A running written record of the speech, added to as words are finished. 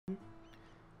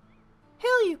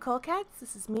Colecats,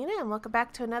 this is Mina and welcome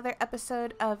back to another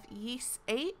episode of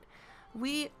VIII.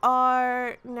 We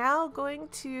are now going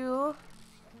to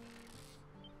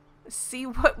see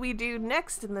what we do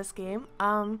next in this game.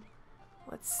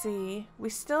 Let's see. We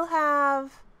still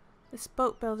have this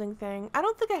boat building thing. I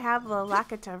don't think I have the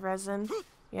lacquer resin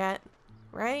yet,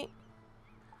 right?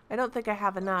 I don't think I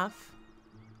have enough.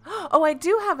 Oh, I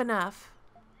do have enough.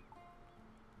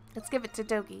 Let's give it to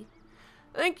Dogi.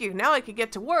 Thank you. Now I can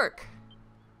get to work.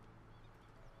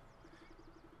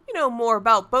 You know more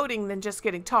about boating than just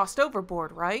getting tossed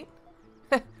overboard, right?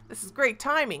 This is great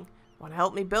timing. Want to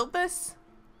help me build this?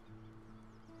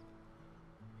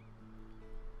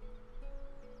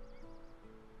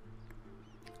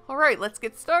 Alright, let's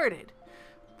get started.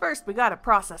 First, we gotta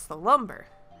process the lumber.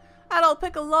 And I'll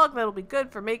pick a log that'll be good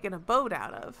for making a boat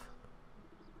out of.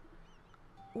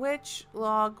 Which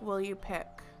log will you pick?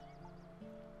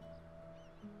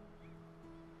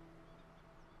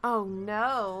 Oh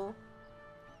no.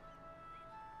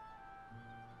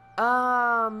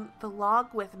 The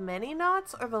log with many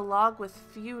knots or the log with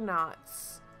few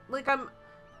knots? Like I'm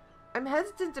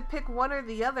hesitant to pick one or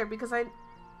the other because I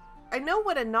know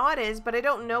what a knot is, but I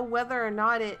don't know whether or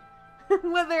not it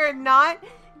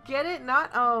get it?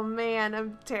 Not, oh man,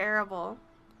 I'm terrible.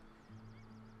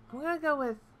 I'm gonna go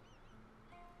with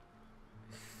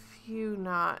few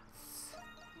knots.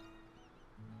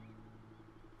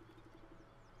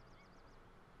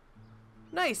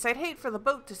 Nice, I'd hate for the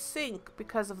boat to sink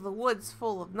because of the woods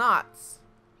full of knots.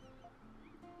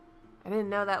 I didn't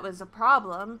know that was a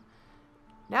problem.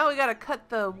 Now we gotta cut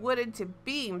the wood into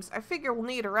beams. I figure we'll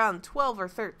need around 12 or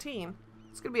 13.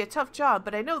 It's gonna be a tough job,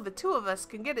 but I know the two of us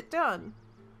can get it done.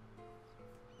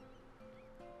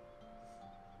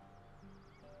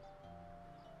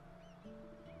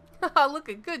 Haha,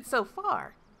 looking good so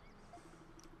far.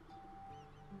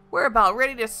 We're about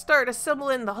ready to start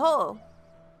assembling the hull.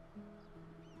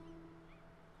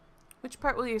 Which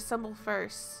part will you assemble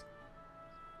first?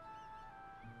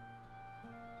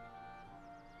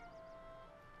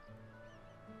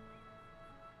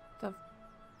 The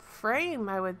frame,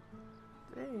 I would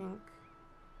think.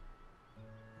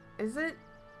 Is it?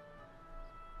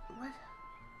 What?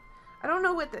 I don't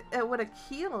know what a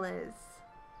keel is.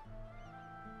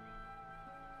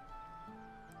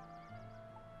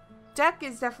 Deck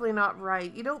is definitely not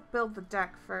right. You don't build the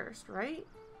deck first, right?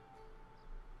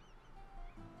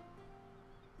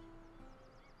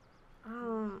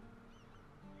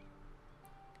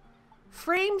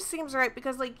 Frame seems right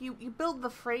because like you build the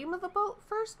frame of the boat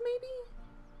first, maybe?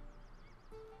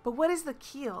 But what is the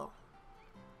keel?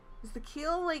 Is the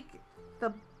keel like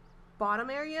the bottom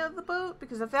area of the boat?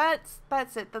 Because if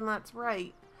that's it, then that's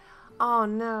right. Oh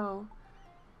no.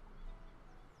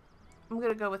 I'm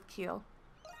gonna go with keel.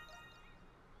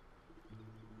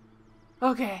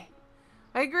 Okay.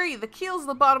 I agree, the keel's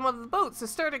the bottom of the boat, so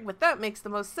starting with that makes the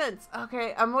most sense.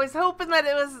 Okay, I'm always hoping that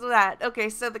it was that. Okay,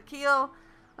 so the keel...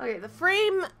 Okay, the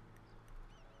frame...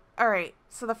 Alright,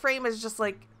 so the frame is just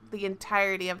like the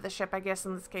entirety of the ship, I guess,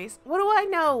 in this case. What do I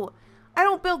know? I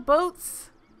don't build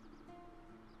boats.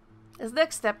 This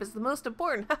next step is the most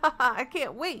important. I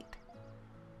can't wait.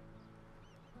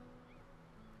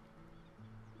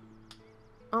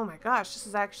 Oh my gosh, this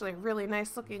is actually a really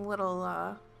nice looking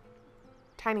little,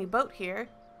 tiny boat here.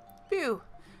 Phew,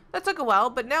 that took a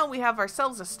while, but now we have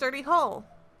ourselves a sturdy hull.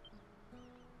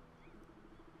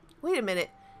 Wait a minute,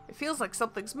 it feels like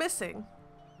something's missing.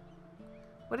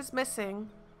 What is missing?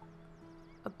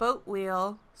 A boat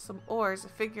wheel, some oars, a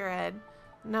figurehead.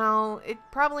 No, it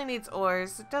probably needs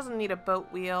oars. It doesn't need a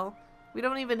boat wheel. We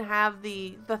don't even have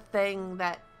the thing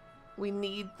that we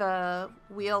need the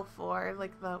wheel for.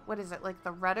 Like the, what is it, like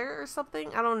the rudder or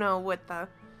something? I don't know what the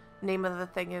name of the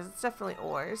thing is. It's definitely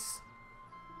oars.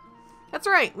 That's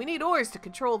right, we need oars to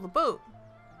control the boat.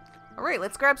 Alright,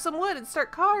 let's grab some wood and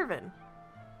start carving.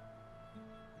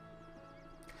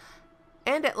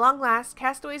 And at long last,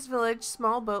 Castaway's Village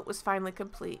small boat was finally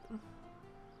complete.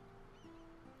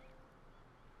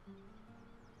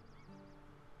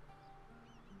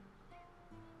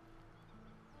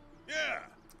 Yeah!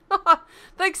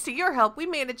 Thanks to your help, we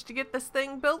managed to get this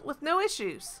thing built with no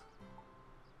issues.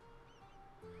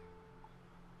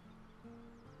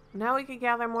 Now we can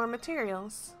gather more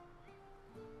materials.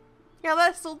 Yeah,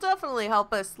 this'll definitely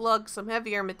help us lug some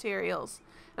heavier materials.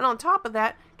 And on top of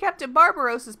that, Captain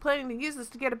Barbaros is planning to use this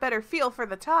to get a better feel for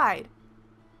the tide.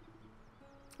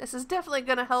 This is definitely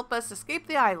going to help us escape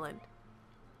the island.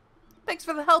 Thanks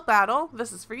for the help, Adol.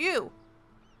 This is for you.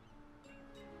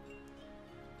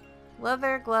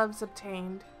 Leather gloves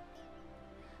obtained.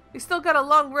 We still got a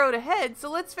long road ahead,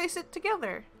 so let's face it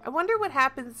together. I wonder what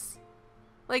happens,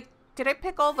 like, Did I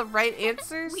pick all the right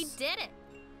answers? We did it.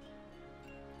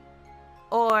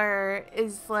 Or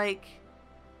is like...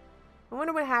 I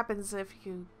wonder what happens if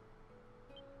you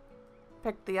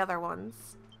pick the other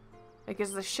ones. Like,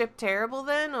 is the ship terrible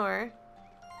then, or...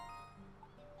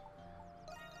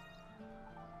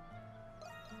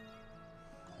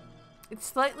 It's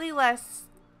slightly less...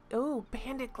 Oh,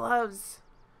 bandit gloves.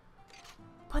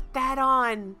 Put that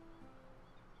on.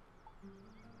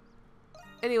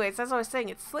 Anyways, as I was saying,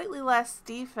 it's slightly less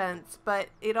defense, but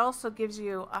it also gives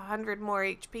you 100 more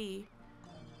HP.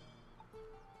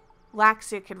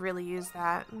 Laxia could really use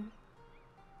that.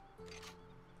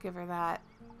 Give her that.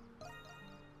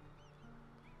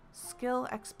 Skill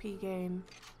XP gain.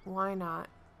 Why not?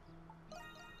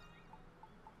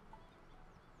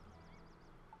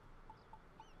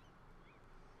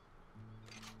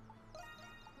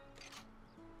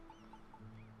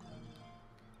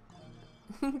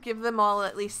 Give them all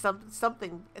at least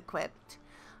something equipped.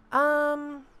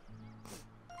 I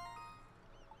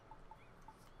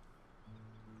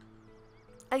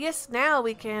guess now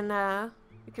we can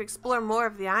explore more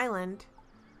of the island.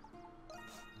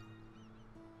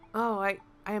 Oh, I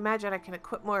imagine I can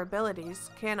equip more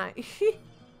abilities, can I?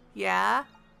 Yeah.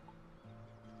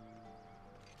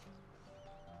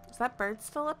 Is that bird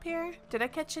still up here? Did I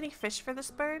catch any fish for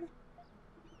this bird?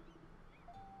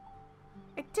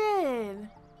 I did.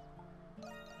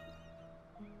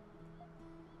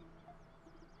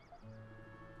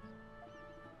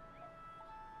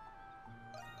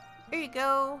 Here you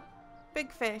go. Big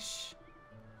fish.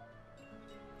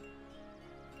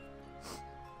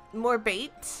 More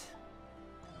bait.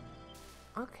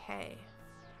 Okay.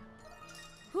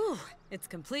 Whew, it's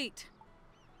complete.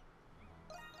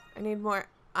 I need more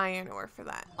iron ore for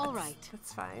that. All right.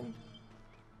 That's fine.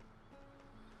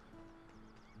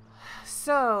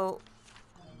 So,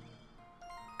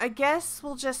 I guess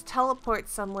we'll just teleport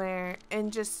somewhere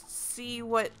and just see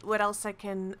what else I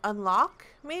can unlock,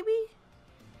 maybe?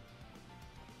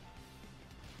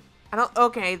 I don't...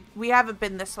 Okay, we haven't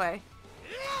been this way.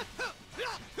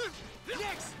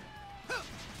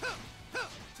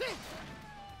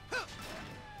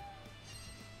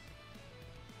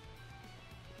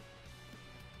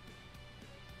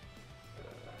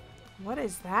 What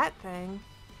is that thing?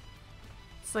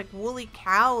 It's like woolly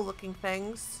cow looking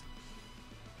things.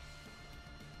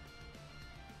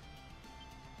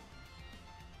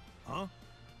 Huh?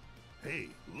 Hey,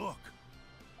 look.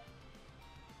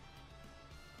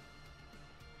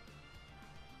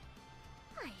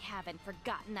 I haven't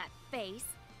forgotten that face.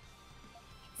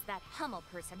 It's that Hummel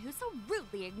person who so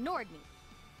rudely ignored me.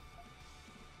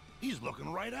 He's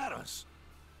looking right at us.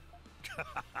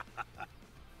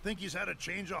 Think he's had a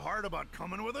change of heart about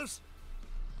coming with us?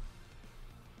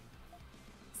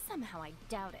 Somehow I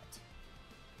doubt it.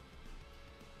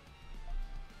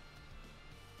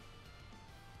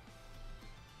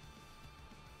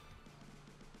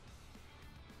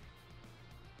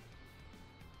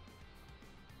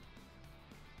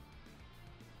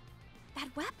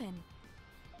 That weapon.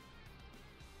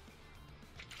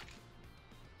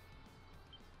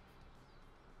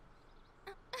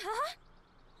 Huh?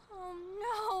 Oh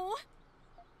no.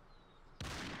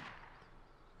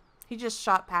 He just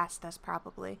shot past us,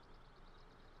 probably.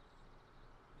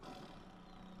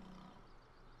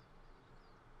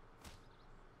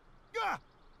 Gah!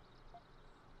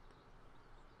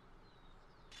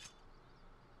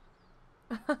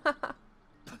 The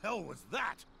hell was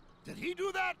that? Did he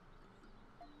do that?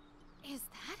 Is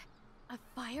that a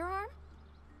firearm?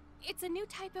 It's a new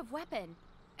type of weapon.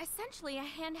 Essentially a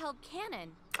handheld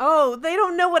cannon. Oh, they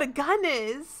don't know what a gun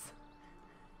is.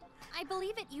 I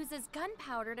believe it uses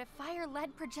gunpowder to fire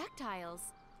lead projectiles.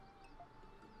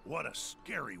 What a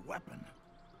scary weapon.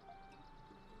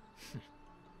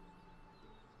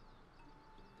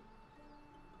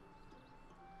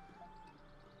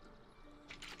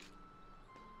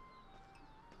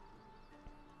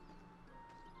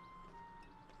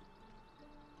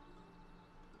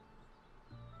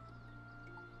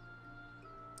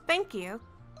 Thank you.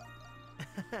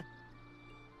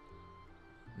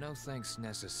 No thanks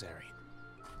necessary.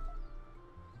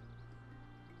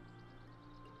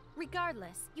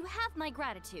 Regardless, you have my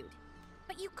gratitude.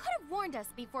 But you could have warned us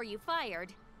before you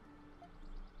fired.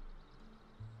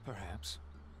 Perhaps.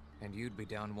 And you'd be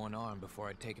down one arm before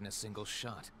I'd taken a single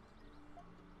shot.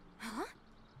 Huh?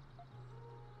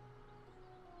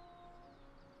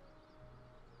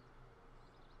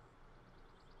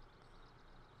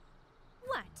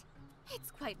 What?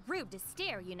 It's quite rude to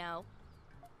stare, you know.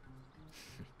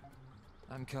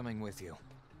 I'm coming with you.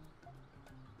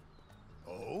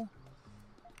 Oh?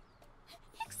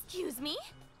 Excuse me?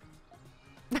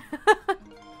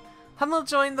 Hummel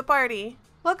joined the party.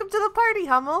 Welcome to the party,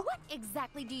 Hummel. What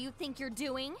exactly do you think you're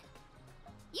doing?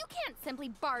 You can't simply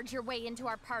barge your way into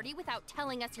our party without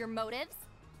telling us your motives.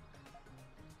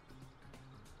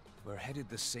 We're headed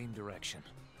the same direction.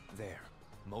 There.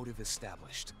 Motive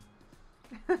established.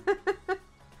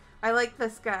 I like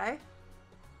this guy.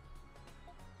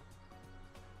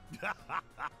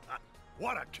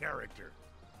 What a character.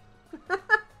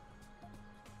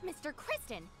 Mr.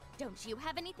 Kristen, don't you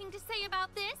have anything to say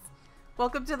about this?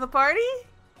 Welcome to the party.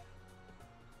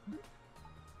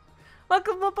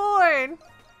 Welcome aboard.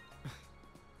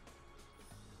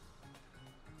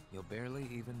 You'll barely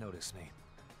even notice me.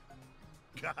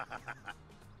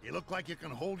 You look like you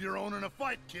can hold your own in a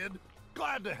fight, kid.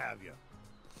 Glad to have you.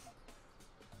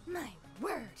 My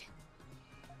word.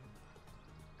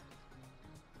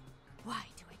 Why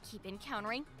do I keep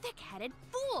encountering thick-headed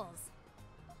fools?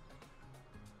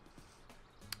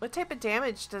 What type of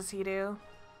damage does he do?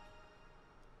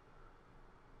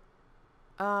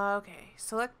 Okay.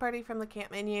 Select party from the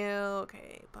camp menu.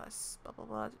 Okay. Plus blah blah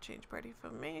blah to change party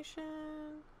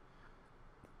formation.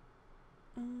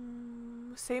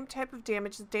 Same type of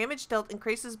damage. The damage dealt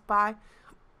increases by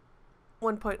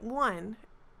 1.1.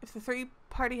 If the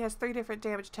party has 3 different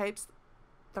damage types,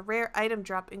 the rare item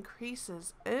drop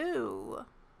increases. Ooh.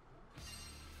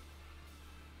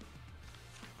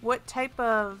 What type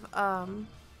of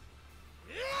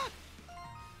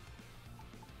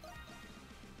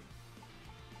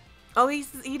Oh,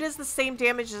 he does the same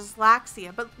damage as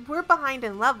Laxia, but we're behind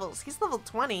in levels. He's level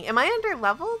 20. Am I under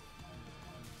leveled?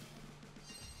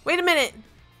 Wait a minute.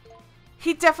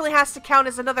 He definitely has to count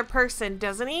as another person,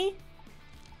 doesn't he?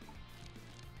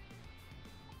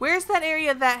 Where's that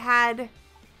area that had...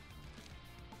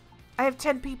 I have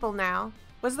 10 people now.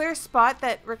 Was there a spot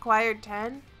that required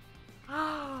 10?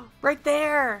 Right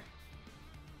there.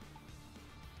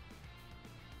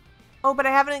 Oh, but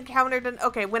I haven't encountered an...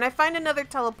 Okay, when I find another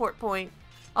teleport point,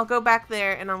 I'll go back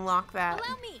there and unlock that.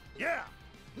 Allow me. Yeah.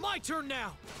 My turn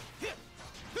now!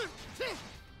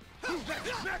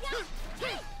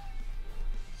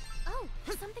 Oh,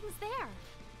 something's there.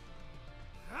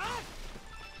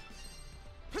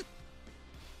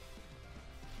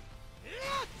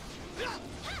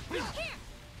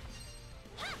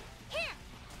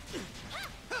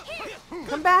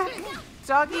 Come back,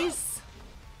 doggies.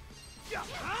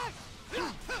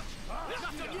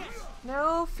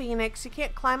 No, Phoenix, you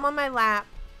can't climb on my lap.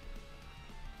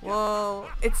 Whoa,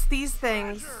 it's these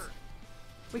things.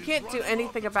 We can't do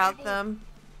anything about them.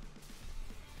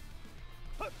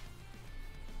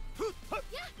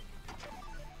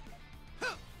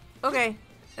 Okay,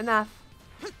 enough.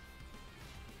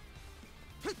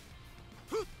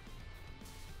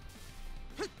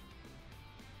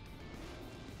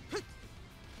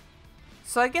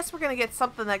 So I guess we're gonna get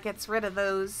something that gets rid of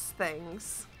those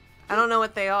things. I don't know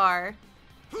what they are,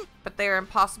 but they are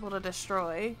impossible to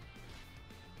destroy.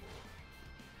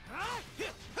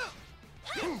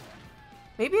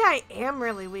 Maybe I am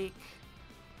really weak.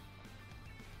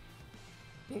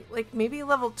 Like, maybe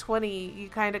level 20, you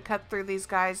kind of cut through these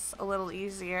guys a little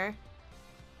easier.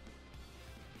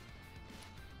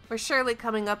 We're surely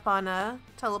coming up on a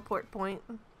teleport point.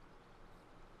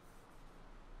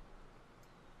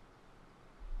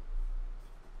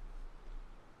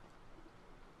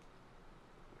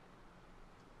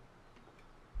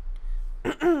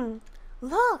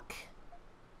 Look!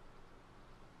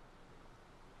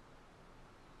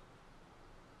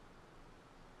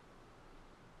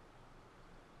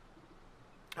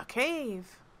 A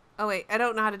cave. Oh wait, I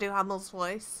don't know how to do Hummel's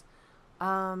voice.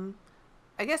 I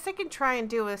guess I can try and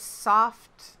do a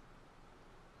soft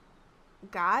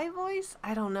guy voice.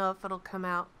 I don't know if it'll come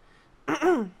out.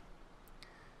 A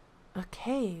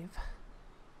cave.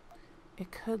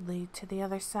 It could lead to the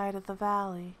other side of the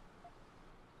valley.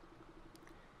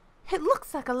 It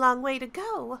looks like a long way to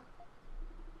go.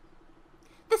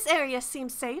 This area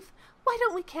seems safe. Why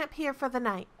don't we camp here for the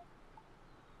night?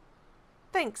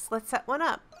 Thanks, let's set one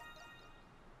up.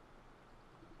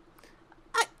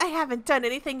 I haven't done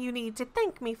anything you need to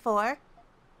thank me for.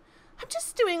 I'm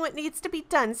just doing what needs to be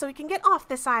done so we can get off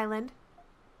this island.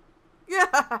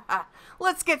 Yeah,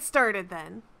 let's get started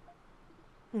then.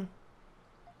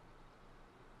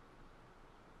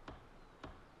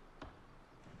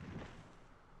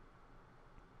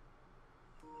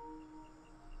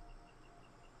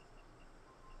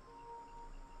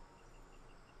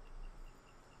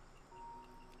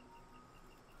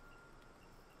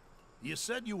 You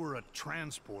said you were a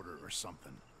transporter or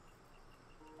something.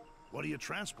 What do you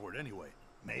transport anyway?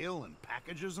 Mail and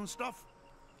packages and stuff?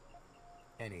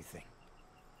 Anything.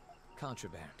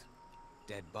 Contraband.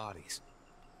 Dead bodies.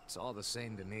 It's all the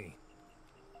same to me.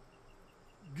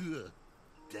 Good.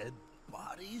 Dead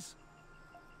bodies?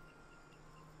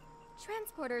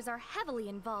 Transporters are heavily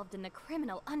involved in the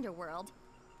criminal underworld,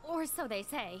 or so they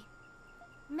say.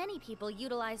 Many people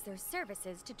utilize their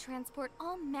services to transport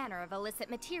all manner of illicit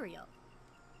material.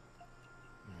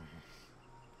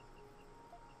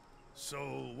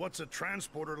 So, what's a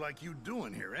transporter like you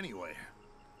doing here anyway?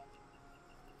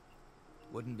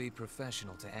 Wouldn't be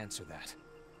professional to answer that.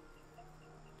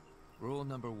 Rule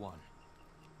number 1,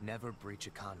 never breach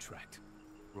a contract.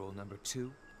 Rule number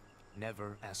 2,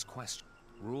 never ask questions.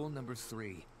 Rule number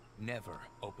 3, never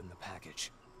open the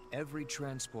package. Every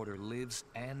transporter lives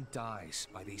and dies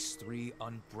by these 3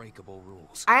 unbreakable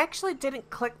rules. I actually didn't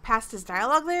click past his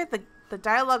dialogue there. The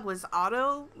dialogue was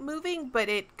auto-moving, but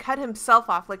it cut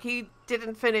himself off. Like, he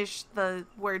didn't finish the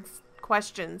words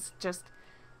questions, just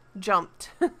jumped.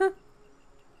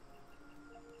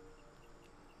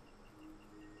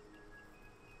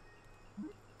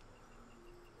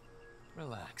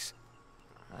 Relax.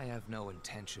 I have no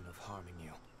intention of harming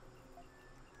you.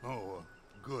 Oh,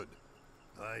 good.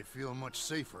 I feel much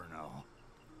safer now.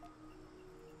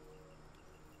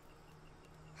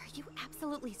 Are you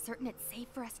absolutely certain it's safe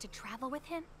for us to travel with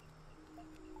him?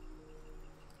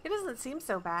 It doesn't seem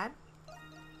so bad.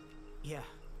 Yeah.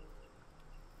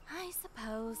 I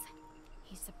suppose.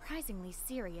 He's surprisingly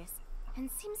serious, and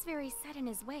seems very set in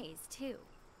his ways, too.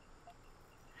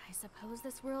 I suppose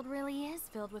this world really is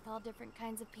filled with all different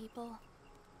kinds of people.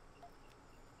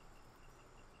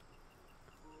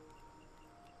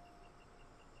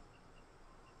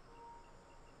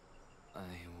 I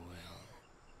will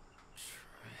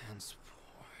transport.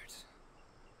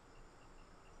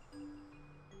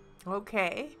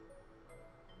 Okay.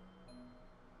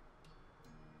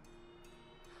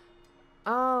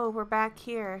 Oh, we're back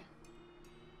here.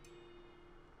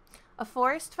 A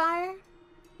forest fire?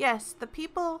 Yes, the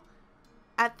people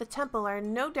at the temple are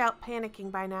no doubt panicking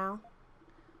by now.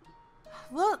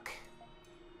 Look!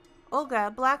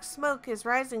 Olga, black smoke is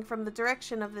rising from the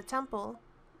direction of the temple.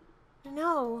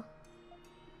 No.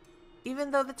 Even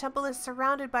though the temple is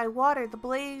surrounded by water, the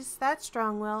blaze that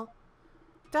strong will.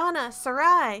 Donna,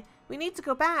 Sarai, we need to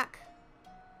go back.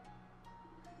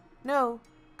 No,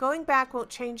 going back won't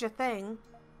change a thing.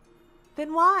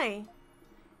 Then why?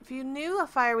 If you knew a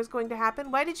fire was going to happen,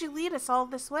 why did you lead us all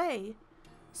this way?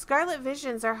 Scarlet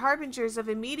visions are harbingers of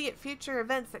immediate future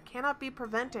events that cannot be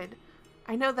prevented.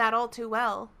 I know that all too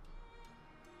well.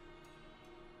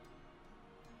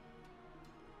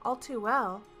 All too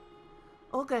well?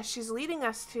 Olga, she's leading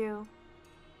us to...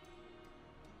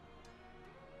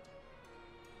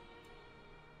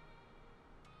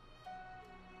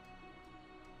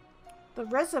 the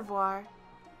reservoir.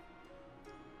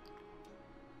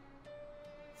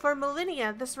 For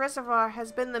millennia, this reservoir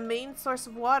has been the main source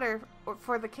of water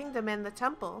for the kingdom and the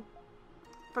temple.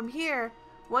 From here,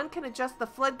 one can adjust the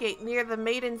floodgate near the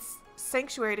Maiden's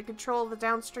sanctuary to control the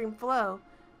downstream flow.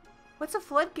 What's a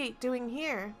floodgate doing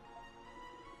here?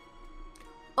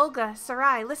 Olga,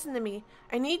 Sarai, listen to me.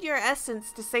 I need your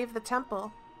essence to save the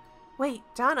temple. Wait,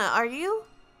 Donna, are you?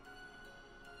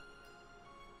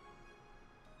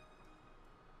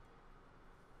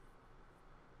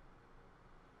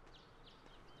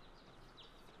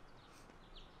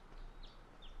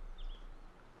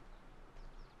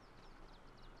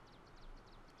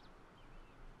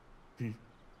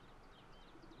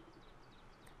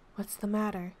 What's the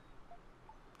matter?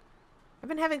 I've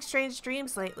been having strange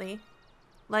dreams lately.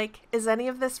 Like, is any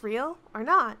of this real or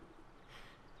not?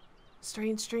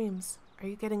 Strange dreams. Are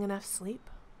you getting enough sleep?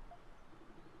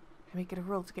 I make it a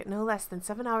rule to get no less than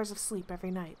 7 hours of sleep every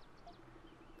night.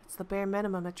 That's the bare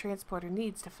minimum a transporter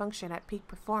needs to function at peak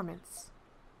performance.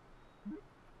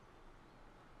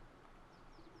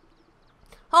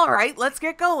 Alright, let's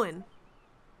get going.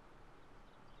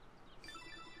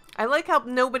 I like how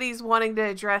nobody's wanting to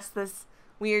address this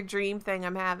weird dream thing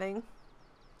I'm having.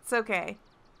 It's okay.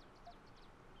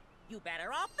 You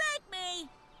better all thank me.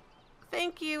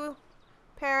 Thank you,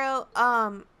 Pero.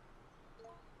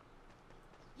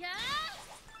 Yeah?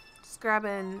 Just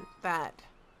grabbing that.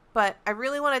 But I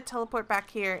really want to teleport back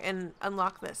here and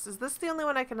unlock this. Is this the only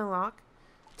one I can unlock?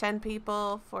 10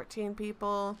 people, 14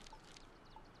 people,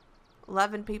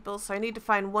 11 people. So I need to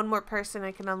find one more person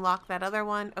I can unlock that other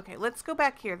one. Okay, let's go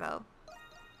back here though.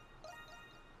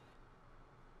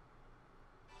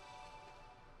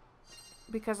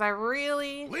 Because I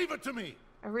really... Leave it to me!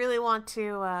 I really want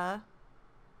to,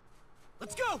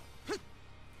 Let's go!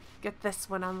 get this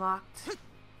one unlocked.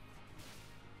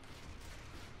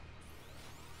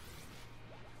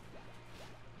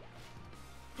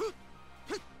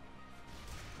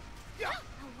 A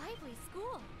lively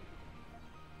school.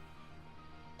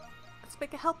 Let's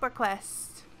make a help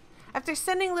request. After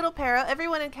sending little Pero,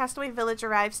 everyone in Castaway Village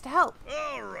arrives to help.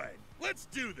 All right, let's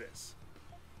do this.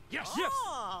 Yes, yes.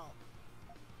 Oh.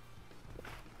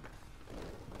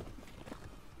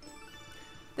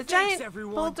 The Thanks, giant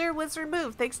everyone. boulder was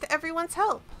removed thanks to everyone's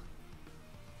help.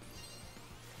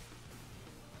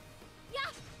 Yeah!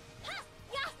 Ha!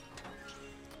 Yeah!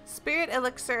 Spirit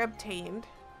elixir obtained.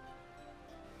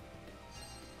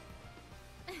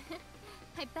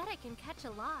 I bet I can catch a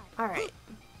lot. Alright.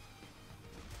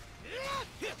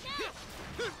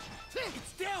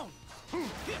 It's down. I'm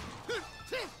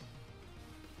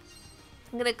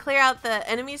gonna clear out the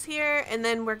enemies here, and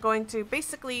then we're going to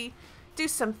basically do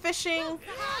some fishing.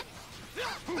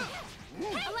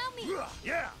 Allow me!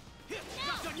 Yeah.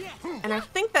 Not done yet. And I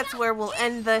think that's where we'll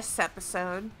end this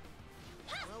episode.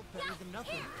 Well, better than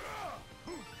nothing.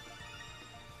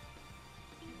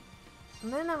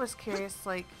 And then I was curious,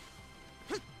 like,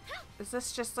 is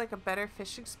this just like a better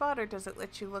fishing spot, or does it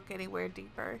let you look anywhere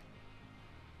deeper?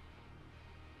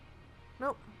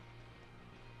 Nope.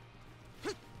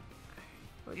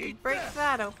 We can break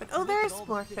that open. Oh, there's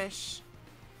more fish.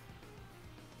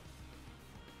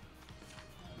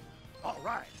 All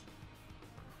right.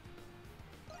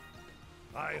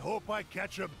 I hope I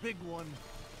catch a big one.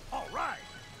 All right.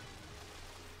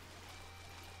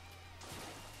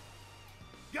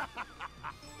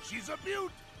 She's a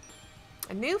beaut.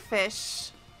 A new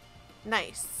fish.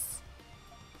 Nice.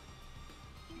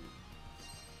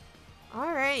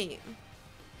 Alright.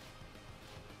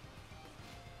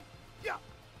 Yeah.